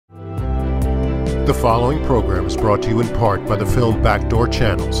The following program is brought to you in part by the film Backdoor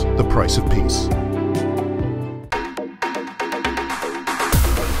Channels, The Price of Peace.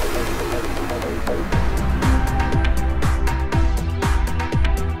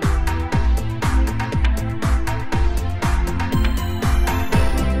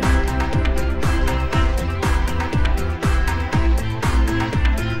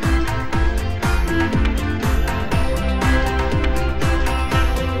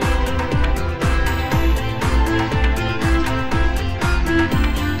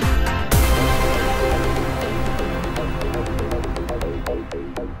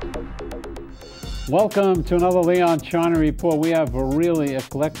 Welcome to another Leon Charney Report. We have a really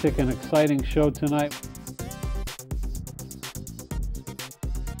eclectic and exciting show tonight.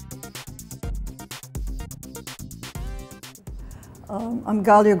 I'm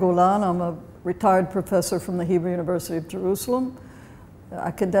Galia Golan. I'm a retired professor from the Hebrew University of Jerusalem.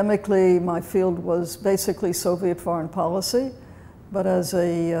 Academically, my field was basically Soviet foreign policy, but as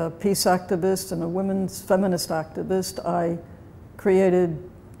a peace activist and a women's feminist activist, I created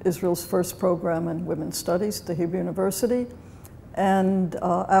Israel's first program in women's studies at the Hebrew University. And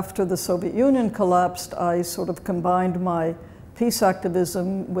after the Soviet Union collapsed, I sort of combined my peace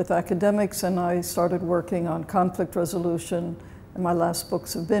activism with academics, and I started working on conflict resolution, and my last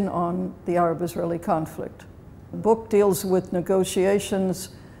books have been on the Arab-Israeli conflict. The book deals with negotiations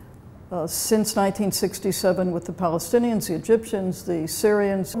since 1967 with the Palestinians, the Egyptians, the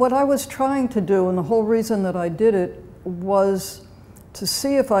Syrians. What I was trying to do, and the whole reason that I did it, was to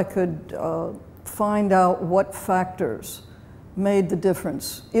see if I could find out what factors made the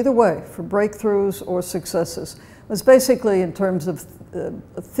difference, either way, for breakthroughs or successes. It was basically, in terms of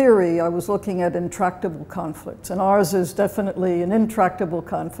theory, I was looking at intractable conflicts, and ours is definitely an intractable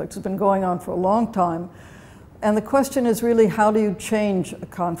conflict. It's been going on for a long time, and the question is really, how do you change a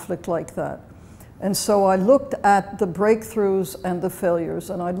conflict like that? And so I looked at the breakthroughs and the failures,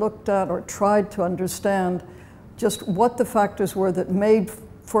 and I looked at, or tried to understand, just what the factors were that made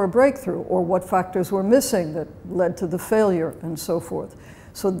for a breakthrough, or what factors were missing that led to the failure, and so forth.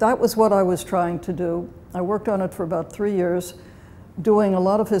 So that was what I was trying to do. I worked on it for about 3 years, doing a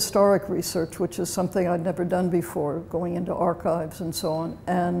lot of historic research, which is something I'd never done before, going into archives and so on,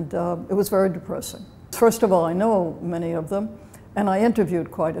 and it was very depressing. First of all, I know many of them, and I interviewed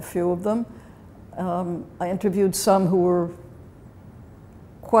quite a few of them. I interviewed some who were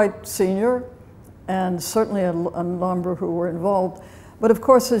quite senior, and certainly a number who were involved. But of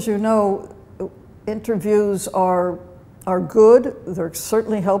course, as you know, interviews are good. They're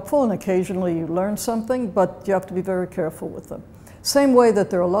certainly helpful, and occasionally you learn something, but you have to be very careful with them. Same way that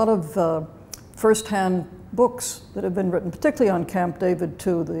there are a lot of first-hand books that have been written, particularly on Camp David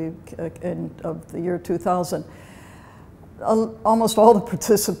II of the year 2000. Almost all the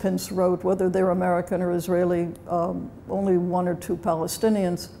participants wrote, whether they're American or Israeli, only one or two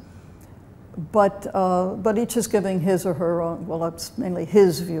Palestinians. But each is giving his or her own, well, it's mainly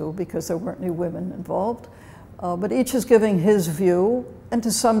his view because there weren't any women involved, but each is giving his view, and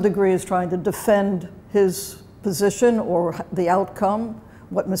to some degree is trying to defend his position or the outcome,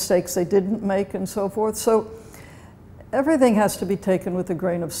 what mistakes they didn't make, and so forth. So everything has to be taken with a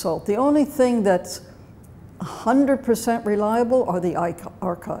grain of salt. The only thing that's 100% reliable are the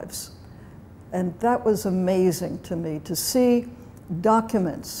archives. And that was amazing to me, to see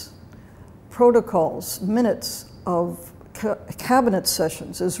documents, protocols, minutes of cabinet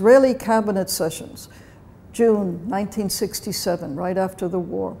sessions, Israeli cabinet sessions, June 1967, right after the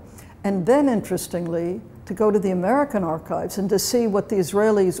war. And then, interestingly, to go to the American archives and to see what the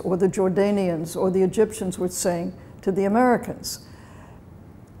Israelis or the Jordanians or the Egyptians were saying to the Americans.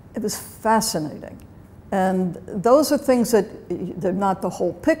 It was fascinating. And those are things that, they're not the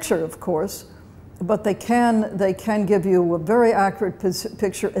whole picture, of course, but they can give you a very accurate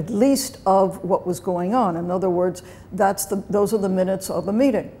picture, at least of what was going on. In other words, those are the minutes of a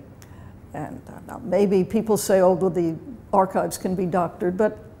meeting. And now maybe people say, oh, well, the archives can be doctored,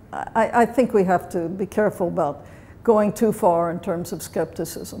 but I think we have to be careful about going too far in terms of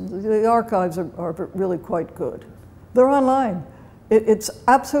skepticism. The archives are really quite good. They're online. It's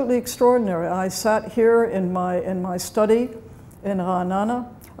absolutely extraordinary. I sat here in my study in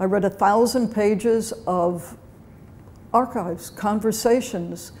Ra'anana. I read 1,000 pages of archives,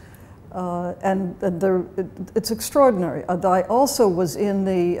 conversations, and it's extraordinary. I also was in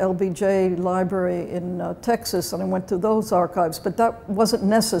the LBJ library in Texas, and I went to those archives, but that wasn't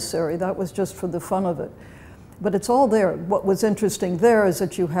necessary. That was just for the fun of it. But it's all there. What was interesting there is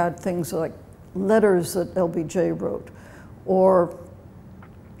that you had things like letters that LBJ wrote, or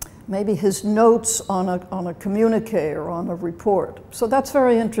maybe his notes on a communique or on a report. So that's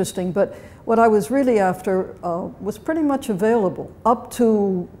very interesting, but what I was really after was pretty much available up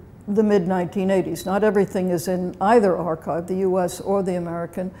to the mid-1980s. Not everything is in either archive, the US or the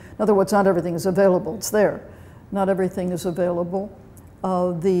American. In other words, not everything is available, it's there. Not everything is available.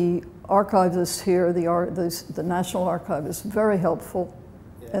 The archivists here, the National Archive is very helpful,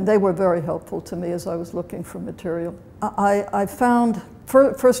 and they were very helpful to me as I was looking for material. I found,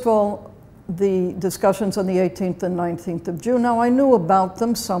 first of all, the discussions on the 18th and 19th of June. Now, I knew about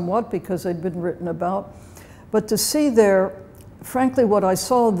them somewhat because they'd been written about, but to see there, frankly, what I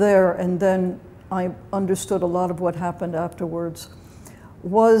saw there, and then I understood a lot of what happened afterwards,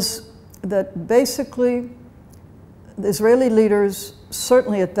 was that basically the Israeli leaders,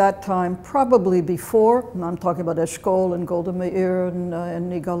 certainly at that time, probably before, and I'm talking about Eshkol and Golda Meir and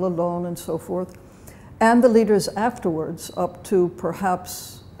Yigal Allon and so forth, and the leaders afterwards, up to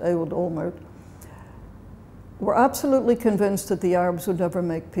perhaps Ehud Olmert, were absolutely convinced that the Arabs would never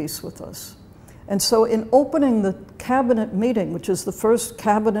make peace with us. And so in opening the cabinet meeting, which is the first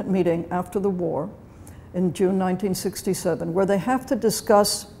cabinet meeting after the war in June 1967, where they have to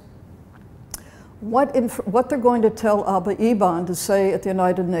discuss what they're going to tell Abba Eban to say at the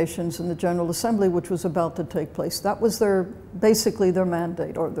United Nations in the General Assembly, which was about to take place. That was basically their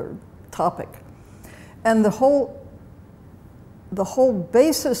mandate or their topic. And the whole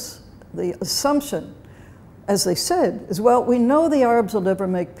basis, the assumption, as they said, is, well, we know the Arabs will never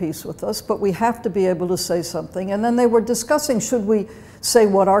make peace with us, but we have to be able to say something. And then they were discussing, should we say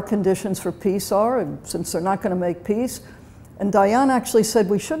what our conditions for peace are, and since they're not going to make peace. And Dayan actually said,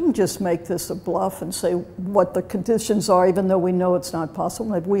 we shouldn't just make this a bluff and say what the conditions are, even though we know it's not possible.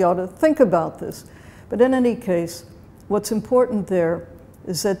 Maybe we ought to think about this. But in any case, what's important there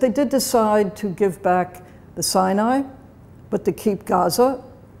is that they did decide to give back the Sinai, but to keep Gaza,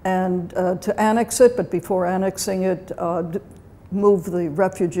 and to annex it, but before annexing it, move the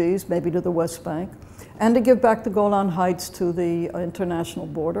refugees, maybe to the West Bank, and to give back the Golan Heights to the international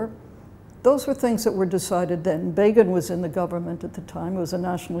border. Those were things that were decided then. Begin was in the government at the time. It was a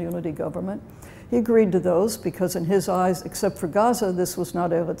national unity government. He agreed to those because in his eyes, except for Gaza, this was not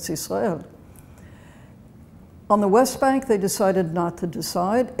Eretz Israel. On the West Bank, they decided not to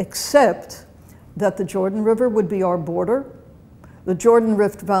decide, except that the Jordan River would be our border. The Jordan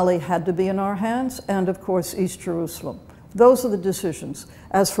Rift Valley had to be in our hands, and of course, East Jerusalem. Those are the decisions.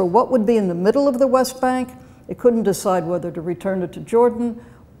 As for what would be in the middle of the West Bank, it couldn't decide whether to return it to Jordan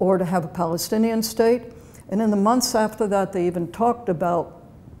or to have a Palestinian state. And in the months after that, they even talked about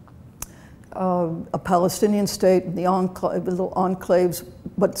a Palestinian state, the little enclaves,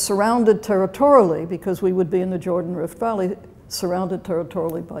 but surrounded territorially, because we would be in the Jordan Rift Valley, surrounded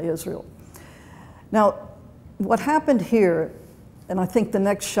territorially by Israel. Now, what happened here, and I think the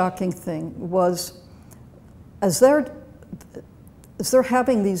next shocking thing, was as they're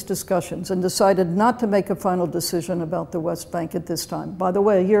having these discussions and decided not to make a final decision about the West Bank at this time. By the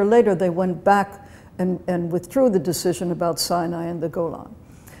way, a year later, they went back and withdrew the decision about Sinai and the Golan.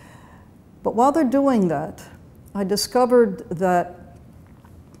 But while they're doing that, I discovered that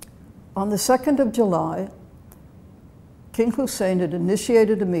on the 2nd of July, King Hussein had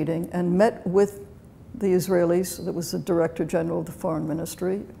initiated a meeting and met with the Israelis, that was the Director General of the Foreign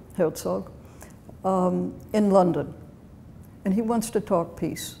Ministry, Herzog, in London. And he wants to talk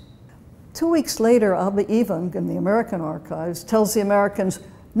peace. 2 weeks later, Abba Eban in the American archives tells the Americans,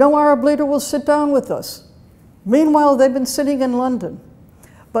 no Arab leader will sit down with us. Meanwhile, they've been sitting in London.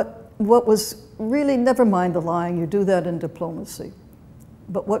 But what was really, never mind the lying, you do that in diplomacy.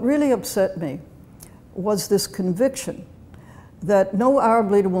 But what really upset me was this conviction that no Arab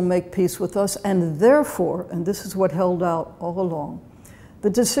leader will make peace with us, and therefore, and this is what held out all along,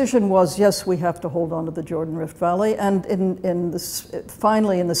 the decision was, yes, we have to hold on to the Jordan Rift Valley, and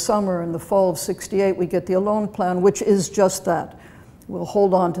finally in the summer, in the fall of '68, we get the Allon Plan, which is just that. We'll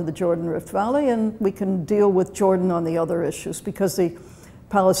hold on to the Jordan Rift Valley, and we can deal with Jordan on the other issues, because the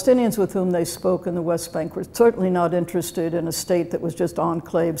Palestinians with whom they spoke in the West Bank were certainly not interested in a state that was just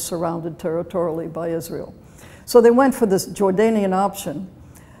enclaves surrounded territorially by Israel. So they went for this Jordanian option,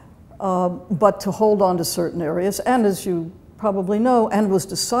 but to hold on to certain areas, and as you probably know, and was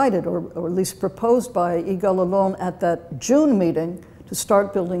decided, or at least proposed by Yigal Allon at that June meeting, to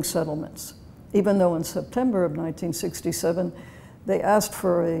start building settlements. Even though in September of 1967, they asked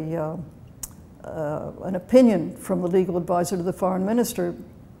for an opinion from the legal advisor to the foreign minister,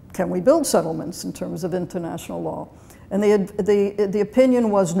 can we build settlements in terms of international law? And the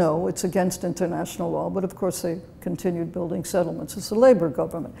opinion was no, it's against international law, but of course they continued building settlements. It's a labor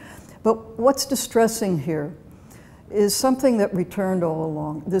government. But what's distressing here is something that returned all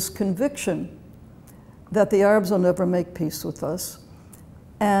along, this conviction that the Arabs will never make peace with us,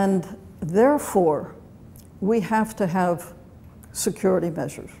 and therefore we have to have security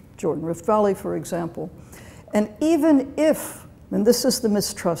measures, Jordan Rift Valley, for example. And even if, and this is the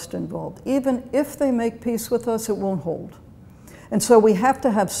mistrust involved, even if they make peace with us, it won't hold. And so we have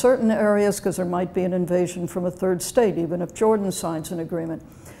to have certain areas, because there might be an invasion from a third state, even if Jordan signs an agreement.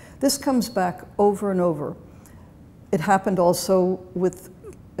 This comes back over and over. It happened also with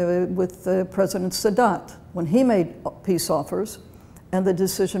President Sadat, when he made peace offers, and the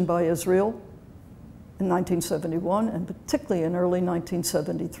decision by Israel in 1971, and particularly in early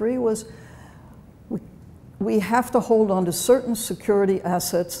 1973, was we have to hold on to certain security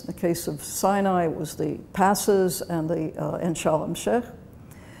assets. In the case of Sinai, it was the passes and Sharm el-Sheikh,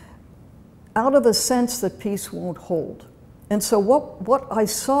 out of a sense that peace won't hold. And so what I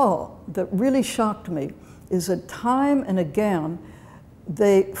saw that really shocked me is that time and again,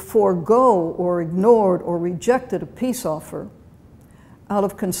 they forego or ignored or rejected a peace offer out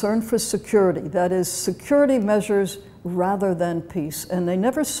of concern for security. That is, security measures rather than peace. And they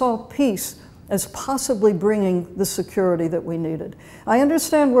never saw peace as possibly bringing the security that we needed. I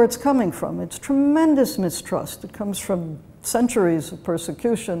understand where it's coming from. It's tremendous mistrust. It comes from centuries of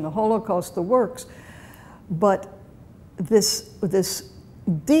persecution, the Holocaust, the works. But this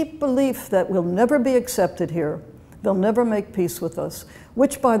deep belief that we'll never be accepted here, they'll never make peace with us,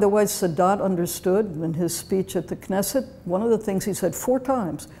 which, by the way, Sadat understood in his speech at the Knesset. One of the things he said 4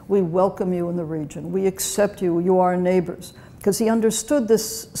 times, we welcome you in the region, we accept you, you are our neighbors, because he understood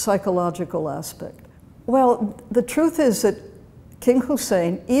this psychological aspect. Well, the truth is that King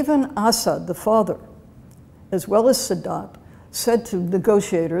Hussein, even Assad, the father, as well as Sadat, said to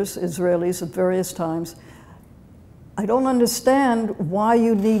negotiators, Israelis at various times, I don't understand why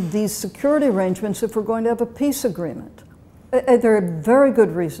you need these security arrangements if we're going to have a peace agreement. There are very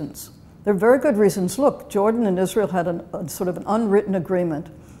good reasons. There are very good reasons. Look, Jordan and Israel had a sort of an unwritten agreement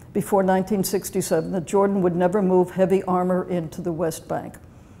before 1967 that Jordan would never move heavy armor into the West Bank.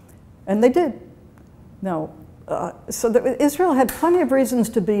 And they did. Now, Israel had plenty of reasons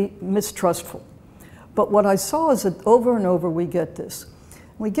to be mistrustful. But what I saw is that over and over we get this.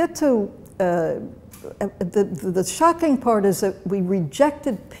 We get to the shocking part is that we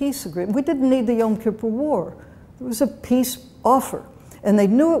rejected peace agreement. We didn't need the Yom Kippur War. It was a peace offer. And they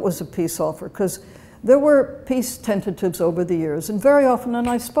knew it was a peace offer because there were peace tentatives over the years. And very often, and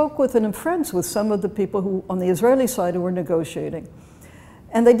I spoke with and am friends with some of the people who, on the Israeli side, who were negotiating.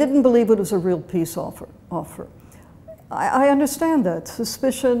 And they didn't believe it was a real peace offer. I understand that.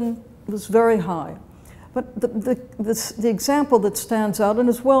 Suspicion was very high. But the example that stands out, and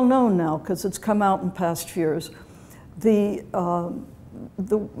is well known now because it's come out in past years, the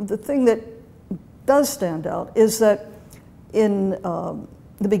thing that does stand out is that in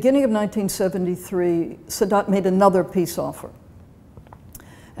the beginning of 1973, Sadat made another peace offer.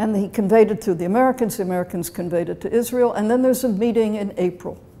 And he conveyed it to the Americans conveyed it to Israel, and then there's a meeting in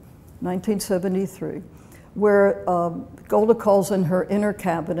April 1973 where Golda calls in her inner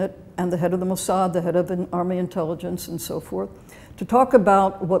cabinet and the head of the Mossad, the head of Army intelligence and so forth, to talk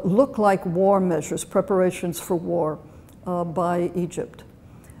about what looked like war measures, preparations for war by Egypt.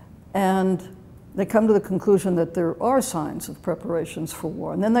 And they come to the conclusion that there are signs of preparations for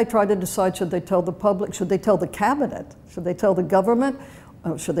war. And then they try to decide, should they tell the public, should they tell the cabinet, should they tell the government,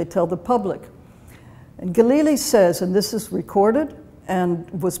 or should they tell the public? And Galili says, and this is recorded and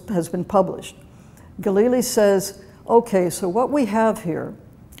has been published, Galili says, okay, so what we have here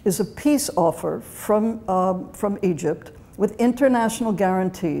is a peace offer from Egypt with international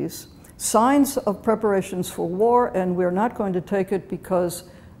guarantees, signs of preparations for war, and we're not going to take it because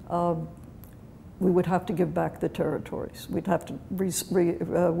we would have to give back the territories. We'd have to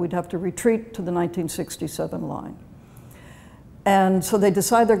retreat to the 1967 line. And so they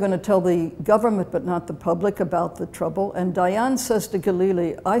decide they're going to tell the government but not the public about the trouble. And Dayan says to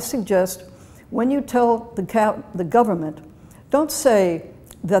Galili, I suggest when you tell the government, don't say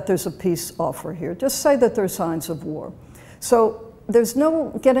that there's a peace offer here. Just say that there are signs of war. So there's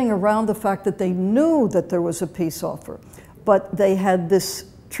no getting around the fact that they knew that there was a peace offer, but they had this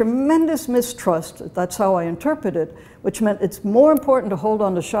tremendous mistrust, that's how I interpret it, which meant it's more important to hold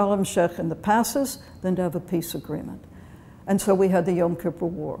on to Sharm el-Sheikh and the passes than to have a peace agreement. And so we had the Yom Kippur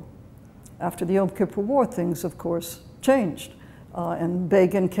War. After the Yom Kippur War, things, of course, changed. And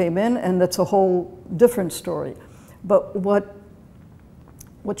Begin came in, and that's a whole different story. But what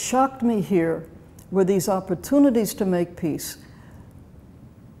shocked me here were these opportunities to make peace.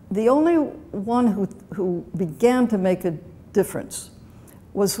 The only one who began to make a difference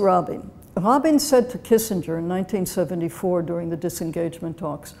was Rabin. Rabin said to Kissinger in 1974 during the disengagement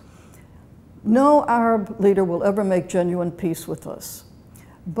talks, "No Arab leader will ever make genuine peace with us."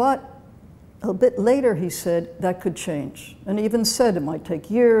 But a bit later he said that could change, and even said it might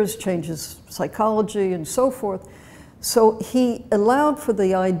take years, changes psychology and so forth. So he allowed for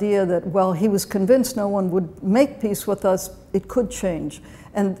the idea that while he was convinced no one would make peace with us, it could change.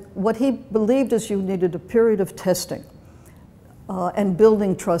 And what he believed is you needed a period of testing and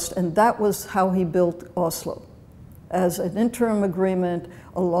building trust, and that was how he built Oslo. As an interim agreement,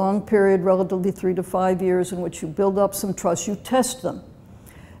 a long period, relatively 3 to 5 years, in which you build up some trust, you test them.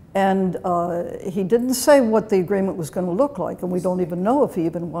 And he didn't say what the agreement was going to look like, and we don't even know if he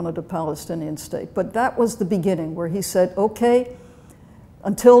even wanted a Palestinian state. But that was the beginning, where he said, okay,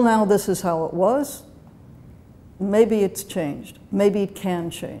 until now this is how it was. Maybe it's changed. Maybe it can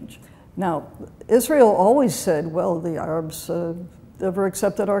change. Now, Israel always said, well, the Arabs never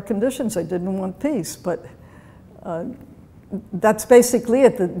accepted our conditions. They didn't want peace. But that's basically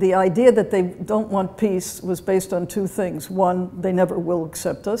it. The idea that they don't want peace was based on two things. One, they never will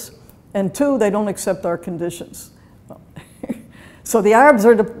accept us. And two, they don't accept our conditions. So the Arabs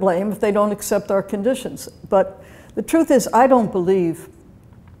are to blame if they don't accept our conditions. But the truth is, I don't believe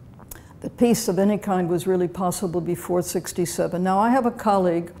that peace of any kind was really possible before '67. Now, I have a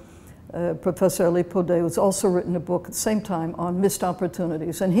colleague, Professor Ali Podeh, who's also written a book at the same time on missed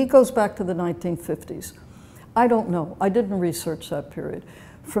opportunities. And he goes back to the 1950s. I don't know. I didn't research that period.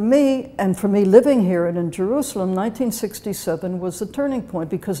 For me, and for me living here and in Jerusalem, 1967 was the turning point,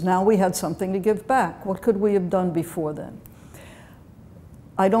 because now we had something to give back. What could we have done before then?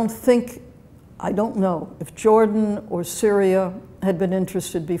 I don't know if Jordan or Syria had been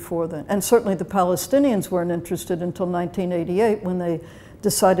interested before then. And certainly the Palestinians weren't interested until 1988, when they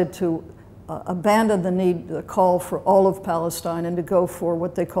decided to abandon the call for all of Palestine and to go for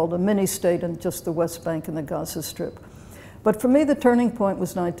what they called a mini-state in just the West Bank and the Gaza Strip. But for me, the turning point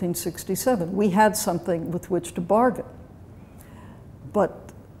was 1967. We had something with which to bargain.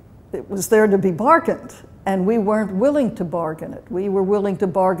 But it was there to be bargained, and we weren't willing to bargain it. We were willing to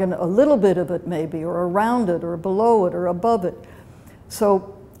bargain a little bit of it maybe, or around it, or below it, or above it.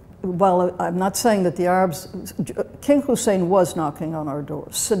 So while I'm not saying that the Arabs, King Hussein was knocking on our door,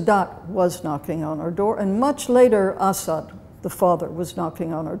 Sadat was knocking on our door, and much later Assad, the father, was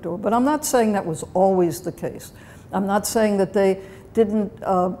knocking on our door. But I'm not saying that was always the case. I'm not saying that they didn't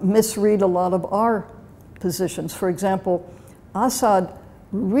misread a lot of our positions. For example, Assad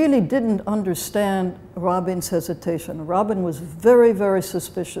really didn't understand Rabin's hesitation. Rabin was very, very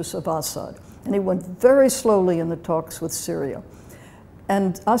suspicious of Assad, and he went very slowly in the talks with Syria.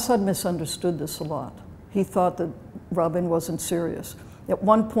 And Assad misunderstood this a lot. He thought that Rabin wasn't serious. At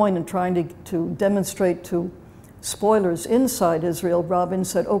one point, in trying to demonstrate to spoilers inside Israel, Rabin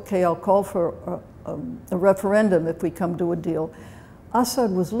said, okay, I'll call for a referendum if we come to a deal.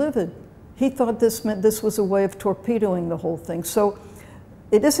 Assad was livid. He thought this meant this was a way of torpedoing the whole thing. So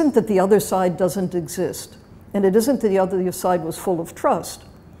it isn't that the other side doesn't exist, and it isn't that the other side was full of trust.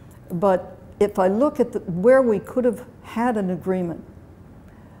 But if I look at where we could have had an agreement,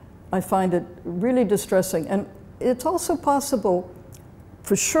 I find it really distressing. And it's also possible,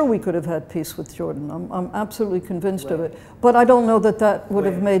 for sure we could have had peace with Jordan. I'm absolutely convinced of it. But I don't know that that would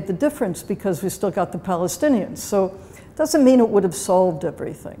have made the difference, because we still got the Palestinians. So it doesn't mean it would have solved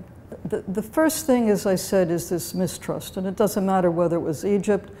everything. The first thing, as I said, is this mistrust. And it doesn't matter whether it was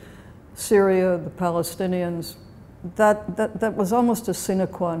Egypt, Syria, the Palestinians. That was almost a sine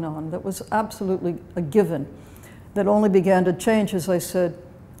qua non. That was absolutely a given. That only began to change, as I said,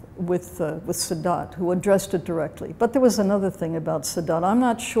 with Sadat, who addressed it directly. But there was another thing about Sadat. I'm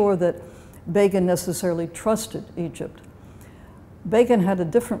not sure that Begin necessarily trusted Egypt. Begin had a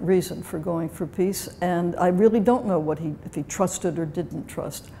different reason for going for peace, and I really don't know if he trusted or didn't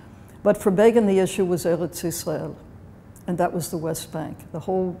trust. But for Begin, the issue was Eretz Israel, and that was the West Bank. The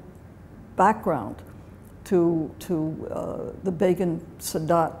whole background to the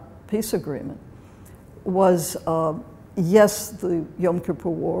Begin-Sadat peace agreement was yes, the Yom Kippur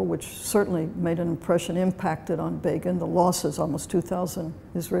War, which certainly made an impression, impacted on Begin, the losses, almost 2,000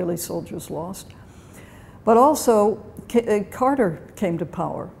 Israeli soldiers lost. But also, Carter came to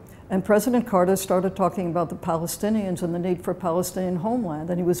power, and President Carter started talking about the Palestinians and the need for a Palestinian homeland,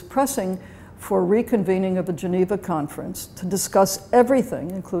 and he was pressing for reconvening of a Geneva conference to discuss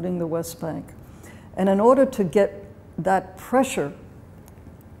everything, including the West Bank. And in order to get that pressure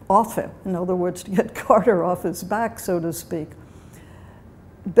off him, in other words, to get Carter off his back, so to speak,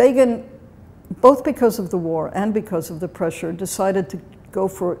 Begin, both because of the war and because of the pressure, decided to go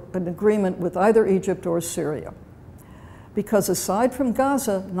for an agreement with either Egypt or Syria. because aside from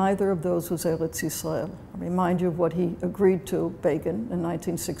Gaza, neither of those was Eretz Yisrael. I remind you of what he agreed to, Begin, in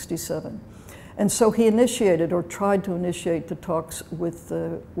 1967. And so he initiated, or tried to initiate, the talks with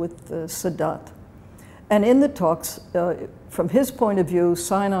Sadat. And in the talks, from his point of view,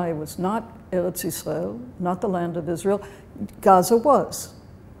 Sinai was not Eretz Yisrael, not the land of Israel. Gaza was,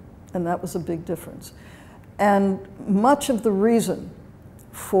 and that was a big difference. And much of the reason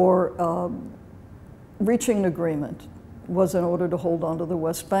for reaching an agreement was in order to hold on to the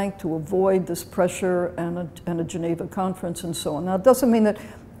West Bank, to avoid this pressure and a Geneva conference and so on. Now, it doesn't mean that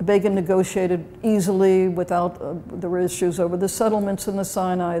Begin negotiated easily without, there were issues over the settlements in the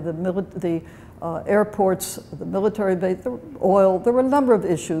Sinai, the airports, the military base, the oil. There were a number of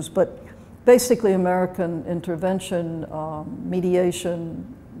issues, but basically American intervention,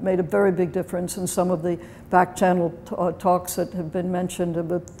 mediation, made a very big difference in some of the back channel talks that have been mentioned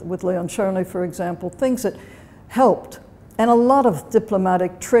with Leon Charney, for example, things that helped, and a lot of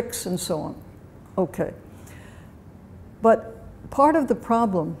diplomatic tricks and so on. Okay. But part of the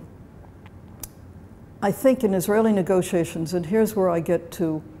problem, I think, in Israeli negotiations, and here's where I get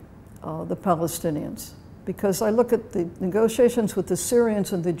to the Palestinians, because I look at the negotiations with the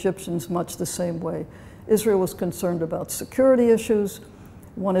Syrians and the Egyptians much the same way. Israel was concerned about security issues,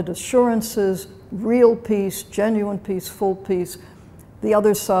 wanted assurances, real peace, genuine peace, full peace. The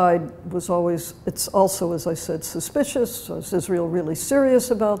other side was always, it's also, as I said, suspicious. So is Israel really serious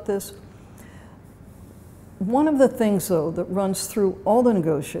about this? One of the things, though, that runs through all the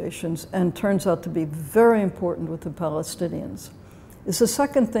negotiations and turns out to be very important with the Palestinians is the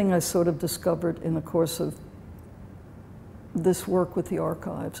second thing I sort of discovered in the course of this work with the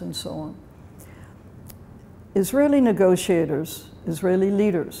archives and so on. Israeli negotiators, Israeli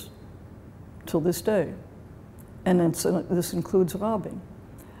leaders, till this day, and this includes Rabin,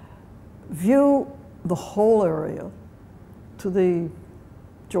 view the whole area to the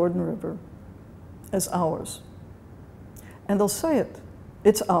Jordan River as ours. And they'll say it.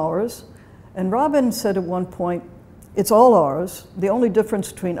 It's ours. And Rabin said at one point, it's all ours. The only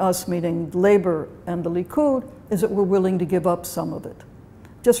difference between us, meaning Labor, and the Likud, is that we're willing to give up some of it.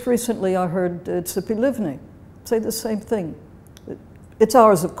 Just recently I heard Tzipi Livni say the same thing. It's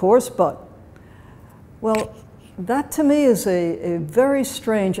ours, of course, but. Well, that to me is a very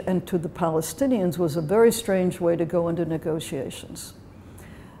strange, and to the Palestinians was a very strange way to go into negotiations.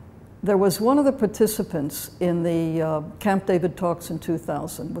 There was one of the participants in the Camp David talks in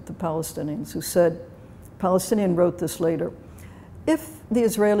 2000 with the Palestinians who said, Palestinian wrote this later, if the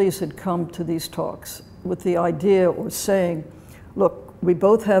Israelis had come to these talks with the idea or saying, look, we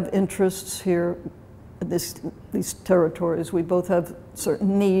both have interests here in these territories, we both have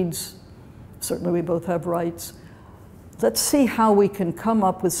certain needs, certainly we both have rights, let's see how we can come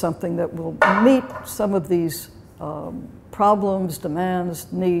up with something that will meet some of these problems,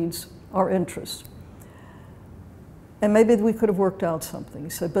 demands, needs, our interests. And maybe we could have worked out something. He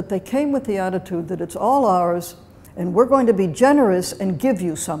said, but they came with the attitude that it's all ours and we're going to be generous and give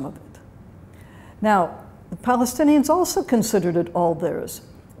you some of it. Now, the Palestinians also considered it all theirs,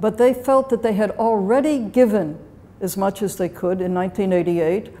 but they felt that they had already given as much as they could in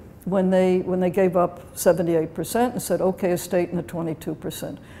 1988 when they gave up 78% and said, okay, a state and a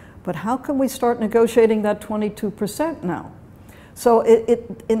 22%. But how can we start negotiating that 22% now? So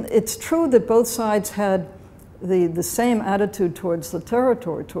it's true that both sides had the same attitude towards the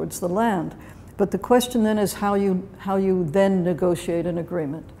territory, towards the land. But the question then is how you then negotiate an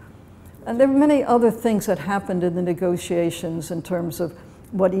agreement. And there are many other things that happened in the negotiations in terms of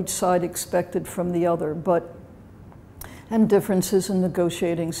what each side expected from the other, and differences in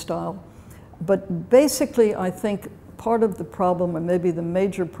negotiating style. But basically, I think part of the problem, or maybe the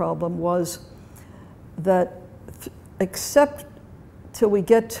major problem, was that except till we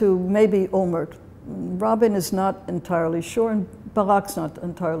get to maybe Olmert, Rabin is not entirely sure, and Barak's not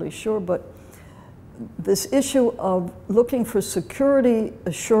entirely sure, but this issue of looking for security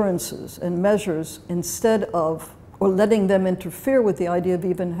assurances and measures instead of, or letting them interfere with the idea of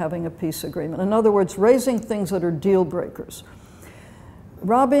even having a peace agreement. In other words, raising things that are deal breakers.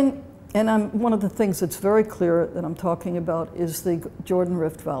 Rabin, and one of the things that's very clear that I'm talking about is the Jordan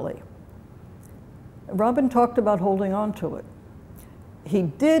Rift Valley. Rabin talked about holding on to it. He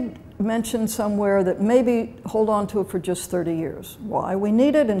did mention somewhere that maybe hold on to it for just 30 years. Why? We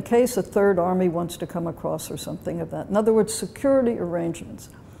need it in case a third army wants to come across or something of that. In other words, security arrangements,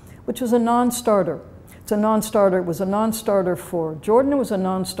 which is a non-starter. It's a non-starter. It was a non-starter for Jordan. It was a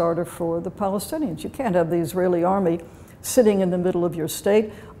non-starter for the Palestinians. You can't have the Israeli army sitting in the middle of your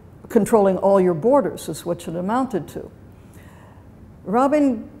state, controlling all your borders, is what it amounted to.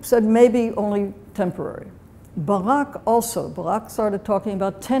 Rabin said maybe only temporary. Barak started talking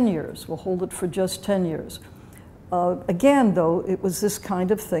about 10 years. We'll hold it for just 10 years. Again, though, it was this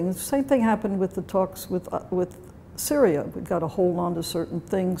kind of thing. The same thing happened with the talks with Syria. We got to hold on to certain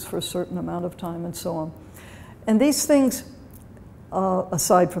things for a certain amount of time and so on. And these things,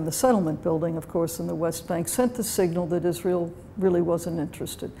 aside from the settlement building, of course, in the West Bank, sent the signal that Israel really wasn't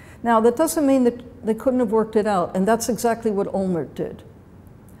interested. Now, that doesn't mean that they couldn't have worked it out, and that's exactly what Olmert did.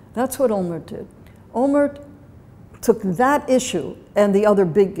 That's what Olmert did. Olmert took that issue and the other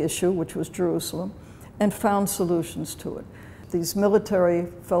big issue, which was Jerusalem, and found solutions to it. These military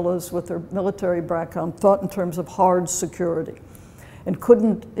fellows with their military background thought in terms of hard security and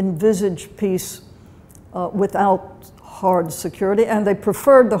couldn't envisage peace without hard security, and they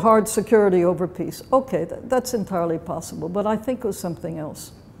preferred the hard security over peace. Okay, that's entirely possible, but I think it was something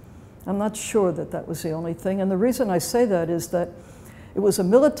else. I'm not sure that that was the only thing, and the reason I say that is that it was a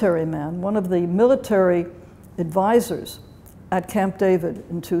military man, one of the military advisors at Camp David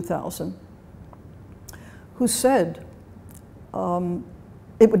in 2000, who said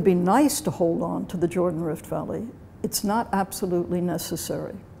it would be nice to hold on to the Jordan Rift Valley. It's not absolutely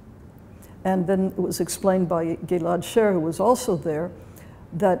necessary. And then it was explained by Gilad Sher, who was also there,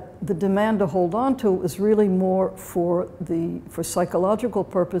 that the demand to hold on to was really more for psychological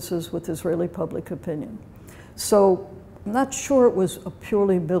purposes with Israeli public opinion. So I'm not sure it was a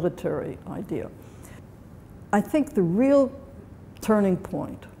purely military idea. I think the real turning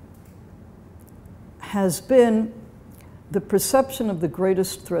point has been the perception of the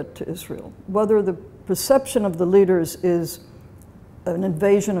greatest threat to Israel. Whether the perception of the leaders is an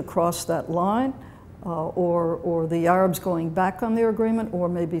invasion across that line, or the Arabs going back on their agreement, or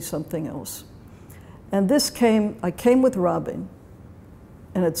maybe something else. And I came with Rabin,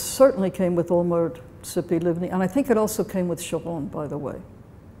 and it certainly came with Olmert, Tzipi Livni, and I think it also came with Sharon, by the way.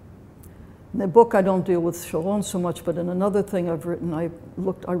 In the book, I don't deal with Sharon so much, but in another thing I've written, I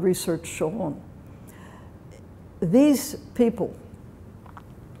researched Sharon. These people,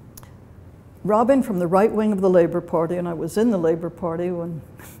 Rabin from the right wing of the Labor Party, and I was in the Labor Party when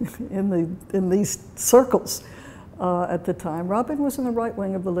in these circles at the time. Rabin was in the right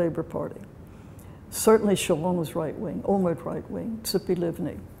wing of the Labor Party. Certainly Sharon was right wing, Olmert right wing, Tzipi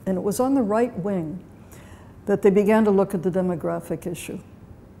Livni. And it was on the right wing that they began to look at the demographic issue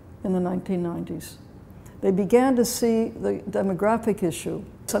in the 1990s. They began to see the demographic issue.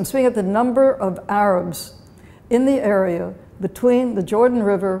 So I'm speaking of the number of Arabs in the area between the Jordan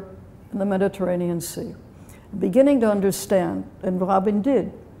River and the Mediterranean Sea, beginning to understand, and Rabin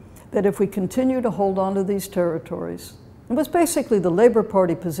did, that if we continue to hold on to these territories, it was basically the Labor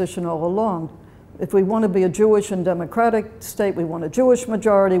Party position all along. If we want to be a Jewish and democratic state, we want a Jewish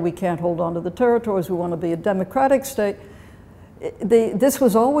majority, we can't hold on to the territories, we want to be a democratic state. This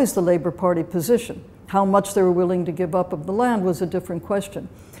was always the Labor Party position. How much they were willing to give up of the land was a different question.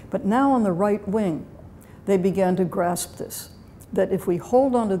 But now on the right wing, they began to grasp this, that if we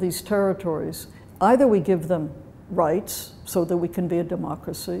hold on to these territories, either we give them rights so that we can be a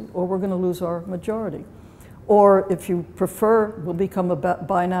democracy, or we're going to lose our majority. Or if you prefer, we'll become a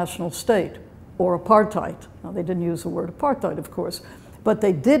binational state, or apartheid. Now, they didn't use the word apartheid, of course, but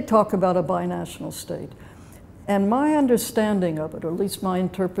they did talk about a binational state. And my understanding of it, or at least my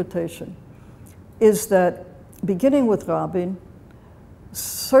interpretation, is that beginning with Rabin,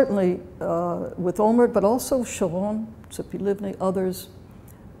 certainly with Olmert, but also Sharon, Tzipi Livni, others,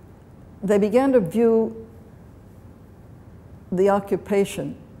 they began to view the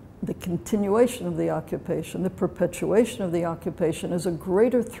occupation, the continuation of the occupation, the perpetuation of the occupation as a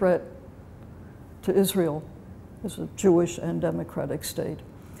greater threat to Israel as a Jewish and democratic state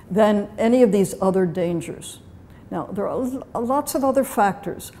than any of these other dangers. Now, there are lots of other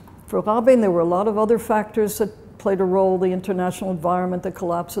factors. For Rabin, there were a lot of other factors that played a role: the international environment, the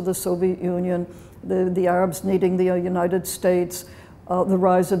collapse of the Soviet Union, the Arabs needing the United States, the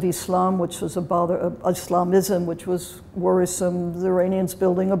rise of Islam, which was Islamism, which was worrisome, the Iranians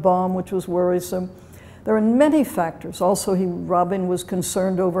building a bomb, which was worrisome. There are many factors. Also, Rabin was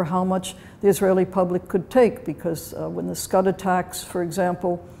concerned over how much the Israeli public could take, because when the Scud attacks, for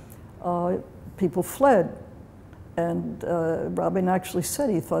example, people fled. And Rabin actually said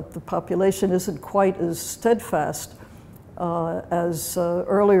he thought the population isn't quite as steadfast as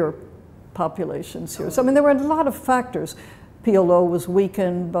earlier populations here. So, I mean, there were a lot of factors. PLO was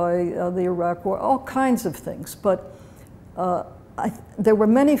weakened by the Iraq War, all kinds of things. But there were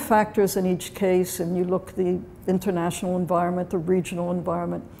many factors in each case, and you look at the international environment, the regional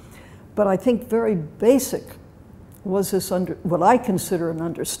environment. But I think very basic was this, what I consider an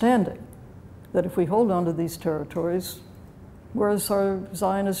understanding, that if we hold on to these territories, where's our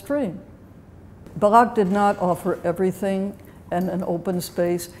Zionist dream? Barak did not offer everything and an open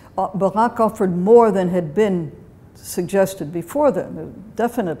space. Barak offered more than had been suggested before then,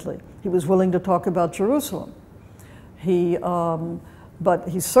 definitely. He was willing to talk about Jerusalem. But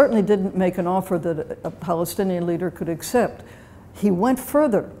he certainly didn't make an offer that a Palestinian leader could accept. He went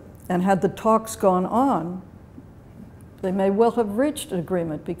further, and had the talks gone on, they may well have reached an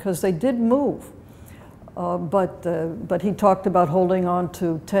agreement because they did move. But he talked about holding on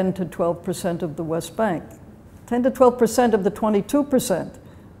to 10 to 12% of the West Bank, 10 to 12% of the 22%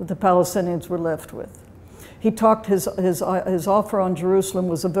 that the Palestinians were left with. He talked, his offer on Jerusalem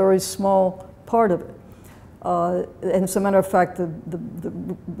was a very small part of it. And as a matter of fact,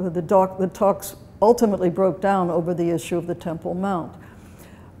 the talks ultimately broke down over the issue of the Temple Mount.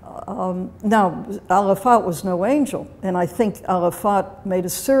 Now, Arafat was no angel, and I think Arafat made a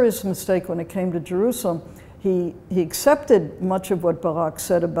serious mistake when it came to Jerusalem. He accepted much of what Barak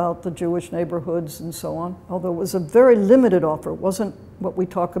said about the Jewish neighborhoods and so on, although it was a very limited offer. It wasn't what we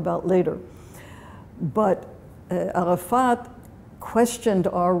talk about later. But Arafat questioned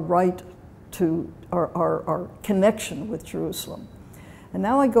our right to our connection with Jerusalem. And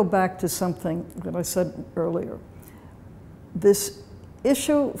now I go back to something that I said earlier. This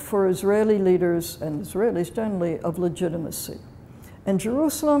issue for Israeli leaders and Israelis generally of legitimacy. And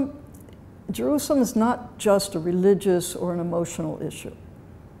Jerusalem is not just a religious or an emotional issue.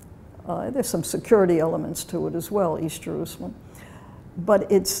 There's some security elements to it as well, East Jerusalem.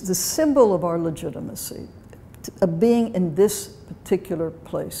 But it's the symbol of our legitimacy, of being in this particular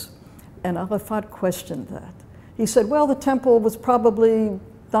place. And Arafat questioned that. He said, well, the temple was probably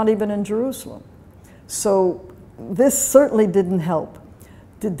not even in Jerusalem. So this certainly didn't help.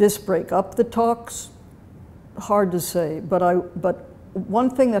 Did this break up the talks? Hard to say, but one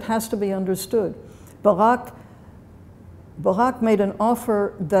thing that has to be understood, Barak made an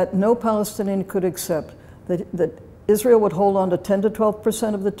offer that no Palestinian could accept, that Israel would hold on to 10 to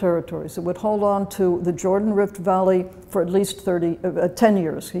 12% of the territories. It would hold on to the Jordan Rift Valley for at least 10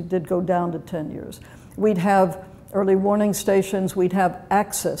 years. He did go down to 10 years. We'd have early warning stations. We'd have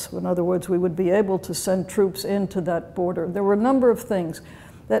access. In other words, we would be able to send troops into that border. There were a number of things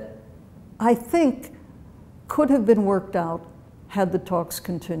that I think could have been worked out had the talks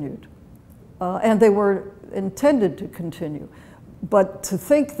continued. And they were intended to continue. But to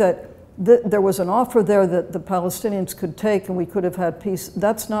think that there was an offer there that the Palestinians could take and we could have had peace,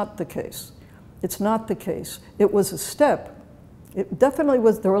 that's not the case. It's not the case. It was a step. It definitely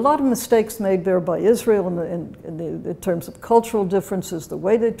was. There were a lot of mistakes made there by Israel in terms of cultural differences, the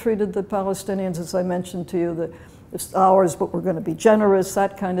way they treated the Palestinians, as I mentioned to you, that it's ours, but we're going to be generous,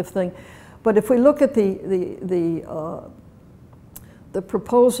 that kind of thing. But if we look at the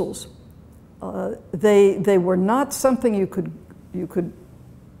proposals, they were not something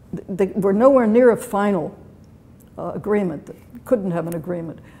they were nowhere near a final agreement. They couldn't have an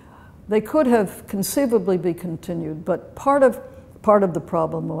agreement. They could have conceivably be continued, but part of the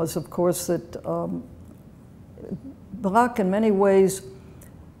problem was, of course, that Barak in many ways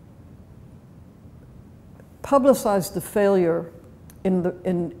publicized the failure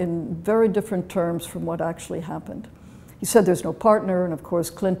in very different terms from what actually happened. He said there's no partner, and of course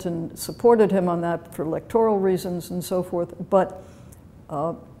Clinton supported him on that for electoral reasons and so forth, but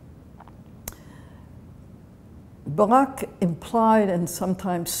Barak implied and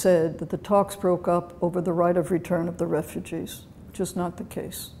sometimes said that the talks broke up over the right of return of the refugees, which is not the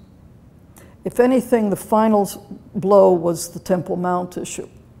case. If anything, the final blow was the Temple Mount issue.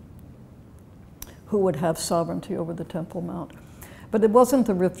 Who would have sovereignty over the Temple Mount? But it wasn't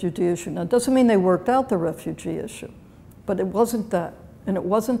the refugee issue. Now, it doesn't mean they worked out the refugee issue, but it wasn't that, and it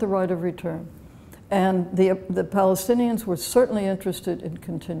wasn't the right of return. And the Palestinians were certainly interested in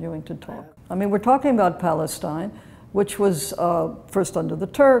continuing to talk. I mean, we're talking about Palestine, which was first under the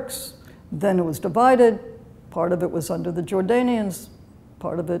Turks, then it was divided. Part of it was under the Jordanians,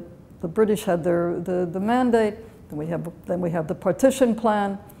 part of it, the British had the mandate, then we have the partition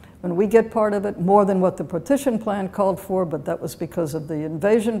plan. When we get part of it, more than what the partition plan called for, but that was because of the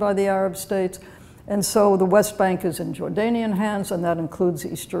invasion by the Arab states. And so the West Bank is in Jordanian hands, and that includes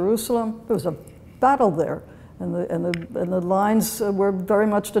East Jerusalem. There was a battle there, and the lines were very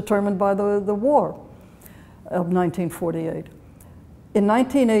much determined by the war of 1948. In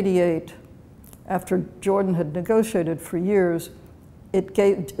 1988, after Jordan had negotiated for years,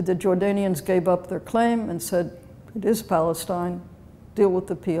 the Jordanians gave up their claim and said, it is Palestine, deal with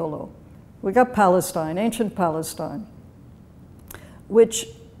the PLO. We got Palestine, ancient Palestine, which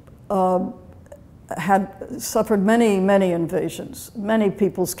had suffered many, many invasions. Many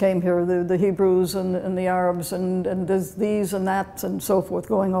peoples came here, the Hebrews and the Arabs, and there's these and that and so forth,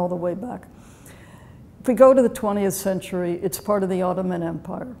 going all the way back. If we go to the 20th century, it's part of the Ottoman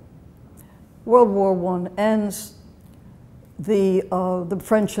Empire. World War I ends. The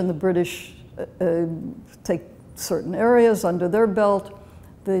French and the British take certain areas under their belt.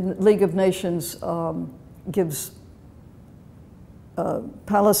 The League of Nations gives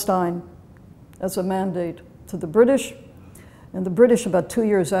Palestine as a mandate to the British. And the British, about 2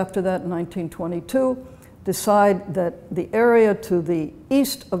 years after that, in 1922, decide that the area to the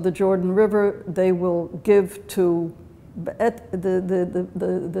east of the Jordan River they will give to the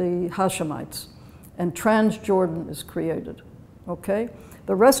Hashemites. And Transjordan is created, okay?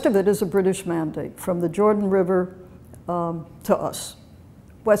 The rest of it is a British mandate from the Jordan River to us,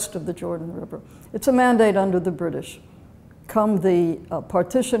 west of the Jordan River. It's a mandate under the British. Come the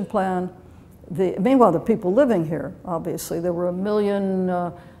partition plan, meanwhile, the people living here, obviously, there were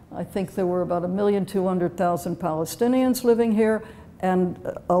I think there were about 1,200,000 Palestinians living here, and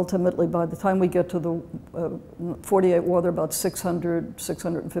ultimately, by the time we get to the 48 war, there are about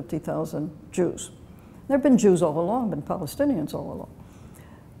 650,000 Jews. There have been Jews all along, been Palestinians all along.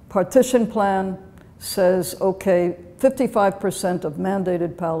 Partition plan says, okay, 55% of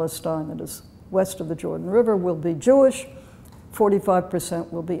mandated Palestine, that is west of the Jordan River, will be Jewish,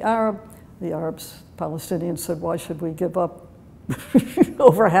 45% will be Arab. The Arabs, Palestinians said, why should we give up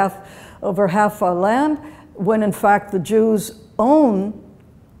over half our land, when in fact the Jews own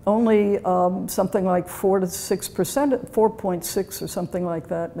only something like 4 to 6%, 4.6 or something like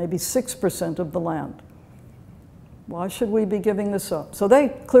that, maybe 6% of the land. Why should we be giving this up? So they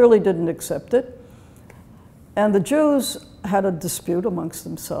clearly didn't accept it. And the Jews had a dispute amongst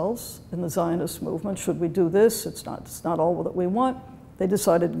themselves in the Zionist movement. Should we do this? It's not all that we want. They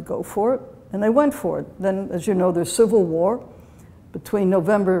decided to go for it, and they went for it. Then, as you know, there's civil war. Between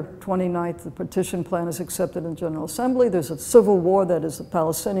November 29th, the partition plan is accepted in General Assembly. There's a civil war, that is, the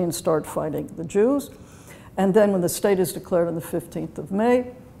Palestinians start fighting the Jews. And then when the state is declared on the 15th of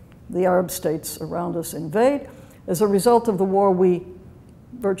May, the Arab states around us invade. As a result of the war, we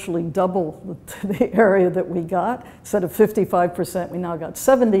virtually double the area that we got. Instead of 55%, we now got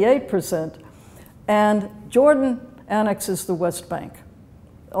 78%. And Jordan annexes the West Bank.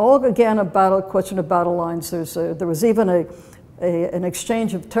 All, again, a question of battle lines. There was even an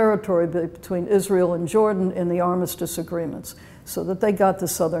exchange of territory between Israel and Jordan in the armistice agreements, so that they got the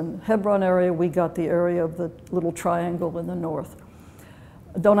southern Hebron area, we got the area of the little triangle in the north.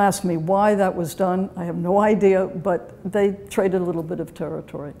 Don't ask me why that was done. I have no idea, but they traded a little bit of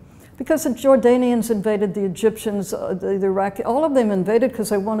territory. Because the Jordanians invaded, the Egyptians, the Iraqi, all of them invaded because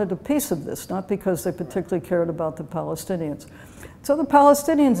they wanted a piece of this, not because they particularly cared about the Palestinians. So the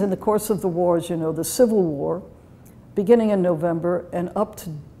Palestinians, in the course of the war, as you know, the Civil War, beginning in November and up to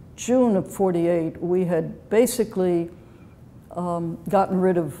June of 48, we had basically gotten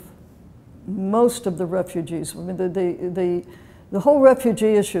rid of most of the refugees. I mean, the whole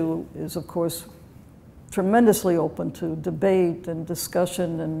refugee issue is, of course, tremendously open to debate and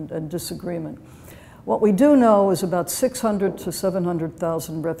discussion and disagreement. What we do know is about 600 to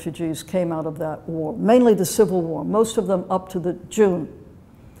 700,000 refugees came out of that war, mainly the Civil War, most of them up to the June.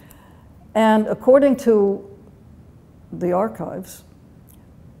 And according to the archives,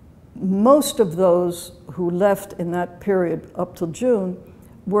 most of those who left in that period up till June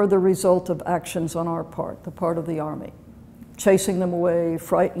were the result of actions on our part, the part of the army. Chasing them away,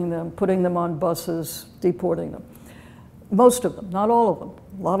 frightening them, putting them on buses, deporting them. Most of them, not all of them.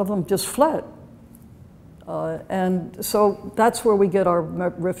 A lot of them just fled. And so that's where we get our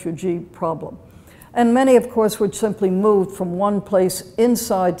refugee problem. And many, of course, were simply moved from one place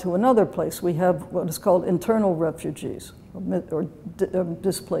inside to another place. We have what is called internal refugees, or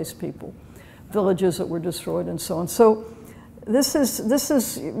displaced people, villages that were destroyed and so on. So this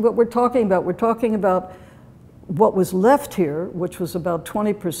is what we're talking about. We're talking about what was left here, which was about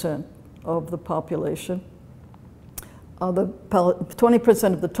 20% of the population,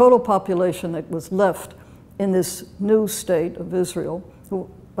 20% of the total population that was left in this new state of Israel.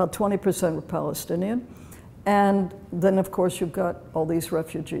 About 20% were Palestinian. And then, of course, you've got all these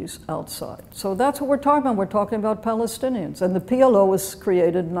refugees outside. So that's what we're talking about. We're talking about Palestinians. And the PLO was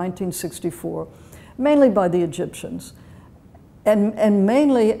created in 1964, mainly by the Egyptians, and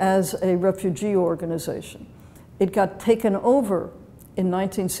mainly as a refugee organization. It got taken over in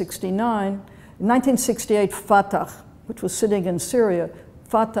 1969. In 1968, Fatah, which was sitting in Syria,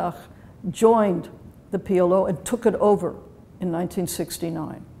 Fatah joined the PLO and took it over in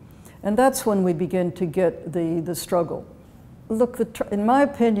 1969. And that's when we begin to get the struggle. Look, in my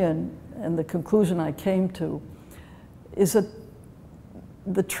opinion, and the conclusion I came to, is that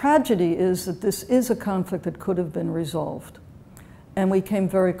the tragedy is that this is a conflict that could have been resolved. And we came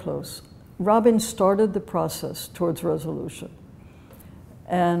very close. Rabin started the process towards resolution.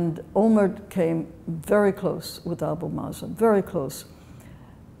 And Olmert came very close with Abu Mazen, very close,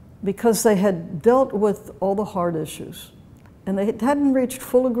 because they had dealt with all the hard issues. And they hadn't reached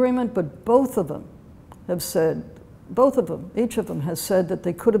full agreement, but both of them have said, each of them has said that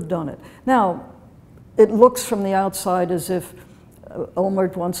they could have done it. Now, it looks from the outside as if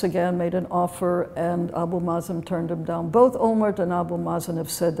Olmert once again made an offer and Abu Mazen turned him down. Both Olmert and Abu Mazen have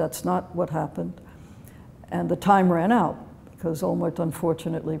said that's not what happened. And the time ran out because Olmert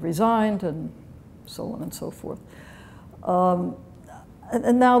unfortunately resigned and so on and so forth.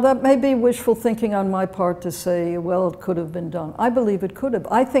 And now that may be wishful thinking on my part to say, well, it could have been done. I believe it could have.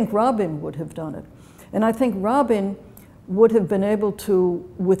 I think Rabin would have done it. And I think Rabin would have been able to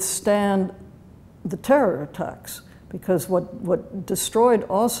withstand the terror attacks, because what destroyed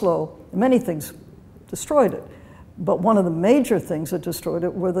Oslo, many things destroyed it, but one of the major things that destroyed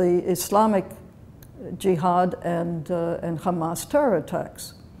it were the Islamic Jihad and Hamas terror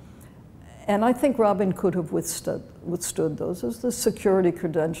attacks. And I think Rabin could have withstood those as the security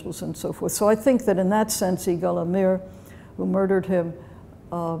credentials and so forth. So I think that in that sense, Yigal Amir, who murdered him,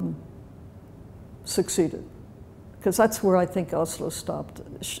 succeeded. Because that's where I think Oslo stopped.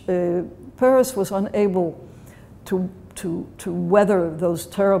 Paris was unable to weather those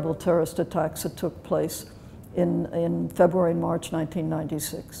terrible terrorist attacks that took place in February and March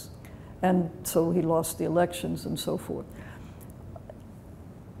 1996. And so he lost the elections and so forth.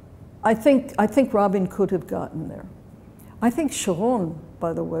 I think Rabin could have gotten there. I think Sharon,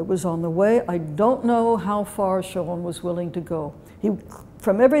 by the way, was on the way. I don't know how far Sharon was willing to go.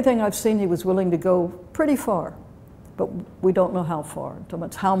 From everything I've seen, he was willing to go pretty far, but we don't know how far.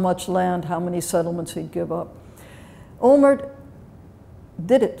 How much land, how many settlements he'd give up. Olmert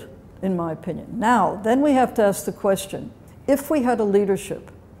did it, in my opinion. Now, then we have to ask the question, if we had a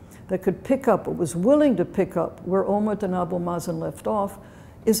leadership that could pick up, or was willing to pick up where Olmert and Abu Mazen left off,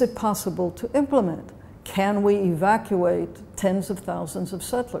 is it possible to implement? Can we evacuate tens of thousands of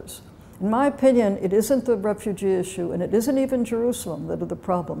settlers? In my opinion, it isn't the refugee issue, and it isn't even Jerusalem that are the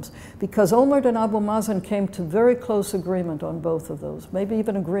problems, because Olmert and Abu Mazen came to very close agreement on both of those, maybe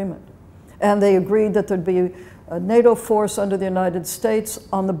even agreement. And they agreed that there'd be a NATO force under the United States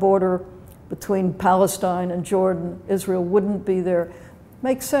on the border between Palestine and Jordan. Israel wouldn't be there.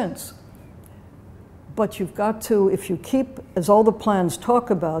 Makes sense. But you've got to, if you keep, as all the plans talk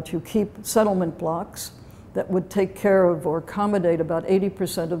about, you keep settlement blocks that would take care of or accommodate about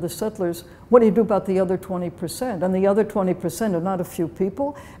 80% of the settlers, what do you do about the other 20%? And the other 20% are not a few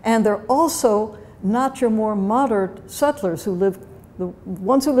people, and they're also not your more moderate settlers who live, the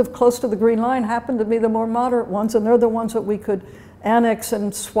ones who live close to the Green Line happen to be the more moderate ones, and they're the ones that we could annex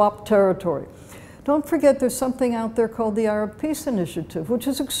and swap territory. Don't forget there's something out there called the Arab Peace Initiative, which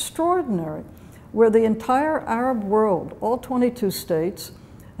is extraordinary, where the entire Arab world, all 22 states,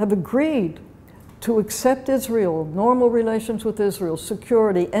 have agreed to accept Israel, normal relations with Israel,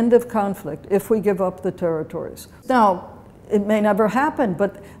 security, end of conflict, if we give up the territories. Now, it may never happen,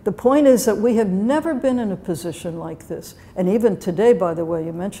 but the point is that we have never been in a position like this. And even today, by the way,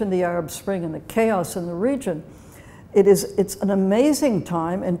 you mentioned the Arab Spring and the chaos in the region. It's an amazing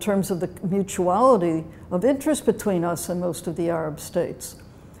time in terms of the mutuality of interest between us and most of the Arab states,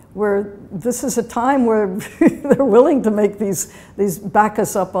 where this is a time where they're willing to make these back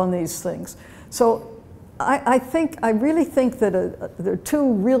us up on these things. So I really think that there are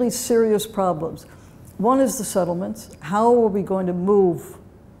two really serious problems. One is the settlements. How are we going to move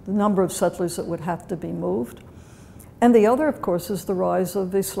the number of settlers that would have to be moved? And the other, of course, is the rise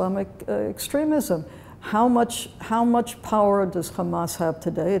of Islamic extremism. How much power does Hamas have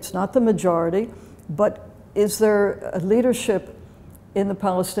today? It's not the majority, but is there a leadership in the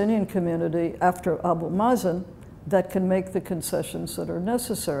Palestinian community after Abu Mazen that can make the concessions that are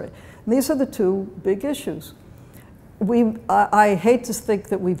necessary? And these are the two big issues. I hate to think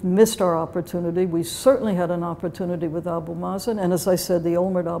that we've missed our opportunity. We certainly had an opportunity with Abu Mazen, and as I said, the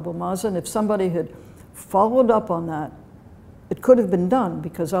Olmert Abu Mazen, if somebody had followed up on that, it could have been done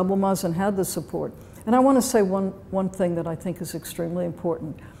because Abu Mazen had the support. And I want to say one thing that I think is extremely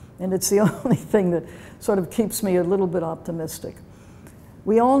important, and it's the only thing that sort of keeps me a little bit optimistic.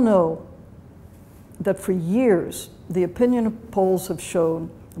 We all know that for years, the opinion polls have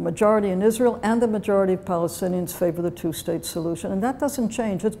shown the majority in Israel and the majority of Palestinians favor the two-state solution, and that doesn't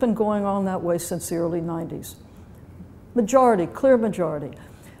change. It's been going on that way since the early 90s. Majority, clear majority.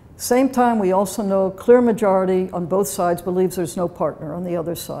 Same time, we also know clear majority on both sides believes there's no partner on the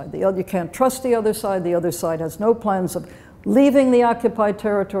other side. You can't trust the other side has no plans of leaving the occupied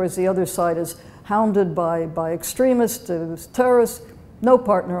territories, the other side is hounded by extremists, terrorists. no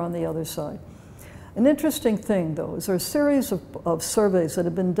partner on the other side. An interesting thing, though, is there are a series of surveys that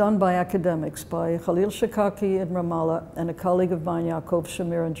have been done by academics, by Khalil Shikaki in Ramallah and a colleague of mine, Yaakov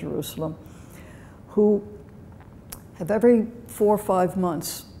Shamir in Jerusalem, who have every 4 or 5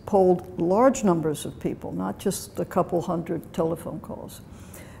 months polled large numbers of people, not just a couple hundred telephone calls,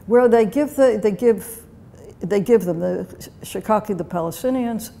 where they give them, the Shikaki, the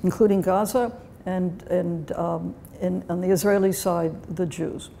Palestinians, including Gaza, and on the Israeli side, the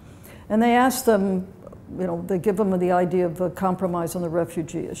Jews. And they ask them, you know, they give them the idea of a compromise on the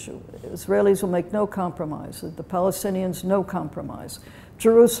refugee issue. Israelis will make no compromise. The Palestinians, no compromise.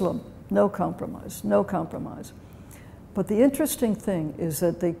 Jerusalem, no compromise, no compromise. But the interesting thing is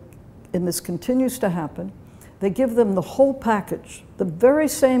that and this continues to happen, they give them the whole package, the very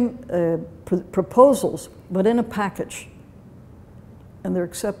same proposals, but in a package. And they're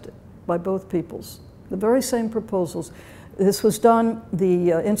accepted by both peoples. The very same proposals. This was done,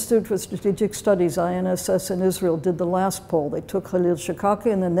 the Institute for Strategic Studies, INSS in Israel, did the last poll. They took Khalil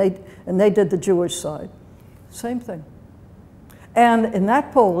Shikaki and then they did the Jewish side. Same thing. And in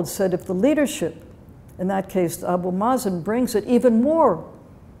that poll it said if the leadership, in that case Abu Mazen, brings it, even more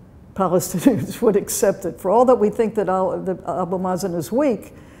Palestinians would accept it. For all that we think that Abu Mazen is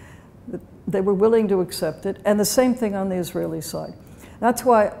weak, they were willing to accept it. And the same thing on the Israeli side. That's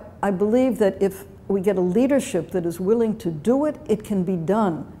why I believe that if we get a leadership that is willing to do it, it can be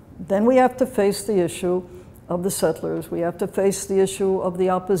done. Then we have to face the issue of the settlers. We have to face the issue of the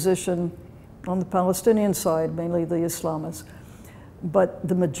opposition on the Palestinian side, mainly the Islamists. But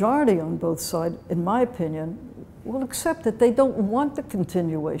the majority on both sides, in my opinion, will accept that they don't want the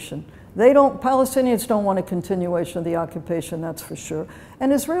continuation. Palestinians don't want a continuation of the occupation, that's for sure.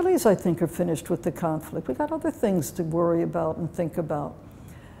 And Israelis, I think, are finished with the conflict. We've got other things to worry about and think about.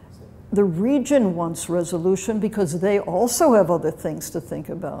 The region wants resolution because they also have other things to think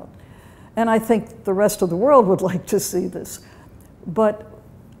about. And I think the rest of the world would like to see this. But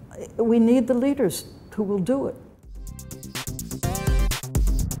we need the leaders who will do it.